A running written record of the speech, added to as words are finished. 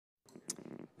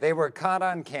They were caught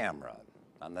on camera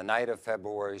on the night of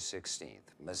February 16th.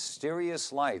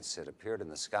 Mysterious lights had appeared in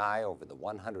the sky over the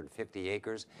 150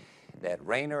 acres that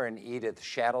Rainer and Edith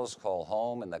Shaddles call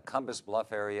home in the Compass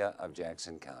Bluff area of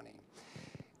Jackson County.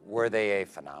 Were they a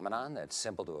phenomenon that's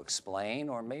simple to explain,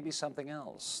 or maybe something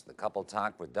else? The couple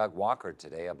talked with Doug Walker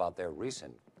today about their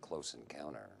recent close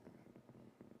encounter.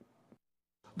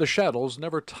 The Shaddles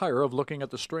never tire of looking at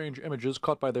the strange images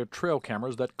caught by their trail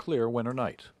cameras that clear winter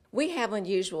night. We have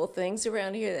unusual things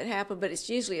around here that happen, but it's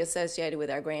usually associated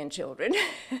with our grandchildren.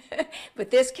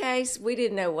 But this case, we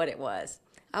didn't know what it was.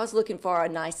 I was looking for a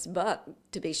nice buck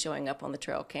to be showing up on the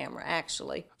trail camera,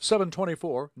 actually.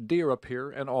 7:24, deer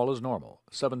appear and all is normal.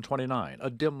 7:29, a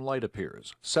dim light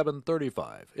appears.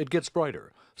 7:35, it gets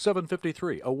brighter.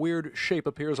 7:53, a weird shape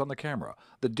appears on the camera.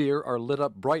 The deer are lit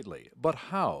up brightly. But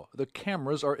how? The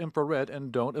cameras are infrared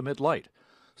and don't emit light.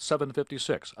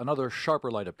 7:56, another sharper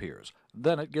light appears.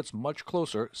 Then it gets much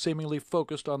closer, seemingly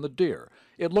focused on the deer.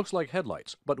 It looks like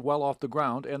headlights, but well off the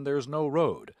ground and there's no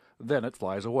road. Then it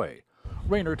flies away.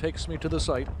 Rainer takes me to the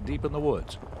site deep in the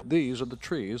woods. These are the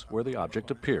trees where the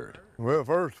object appeared. Well,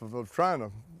 first I was trying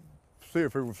to see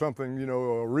if it was something,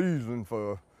 a reason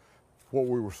for what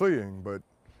we were seeing, but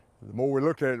the more we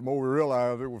looked at it, the more we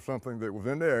realized it was something that was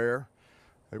in the air.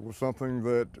 It was something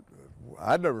that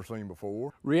I'd never seen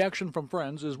before. Reaction from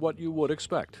friends is what you would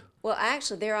expect. Well,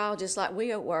 actually, they're all just like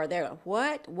we were. They're like,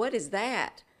 what? What is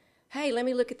that? Hey, let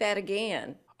me look at that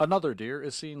again. Another deer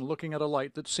is seen looking at a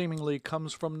light that seemingly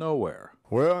comes from nowhere.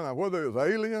 Well, now, whether it's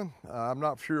alien, I'm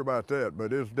not sure about that,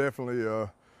 but it's definitely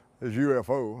it's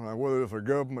UFO. Now, whether it's a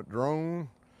government drone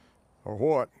or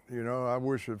what, I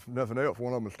wish, if nothing else,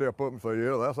 one of them would step up and say,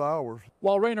 yeah, that's ours.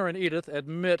 While Rainer and Edith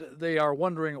admit they are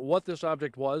wondering what this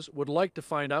object was, would like to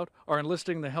find out, are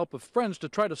enlisting the help of friends to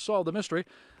try to solve the mystery,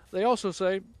 they also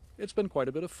say it's been quite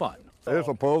a bit of fun. It's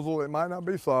a puzzle. It might not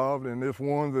be solved, and this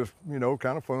one that's,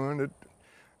 kind of fun. It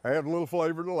adds a little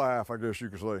flavor to life, I guess you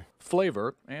could say.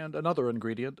 Flavor and another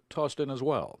ingredient tossed in as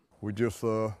well. We just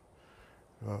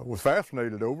was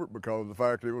fascinated over it because of the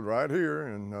fact it was right here,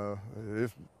 and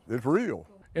it's real.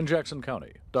 In Jackson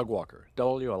County, Doug Walker,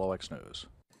 WLOX News.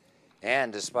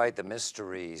 And despite the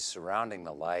mysteries surrounding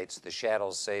the lights, the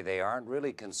Shaddles say they aren't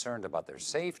really concerned about their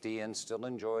safety and still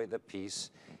enjoy the peace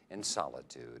and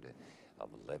solitude of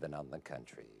living on the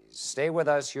country. Stay with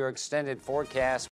us, your extended forecast.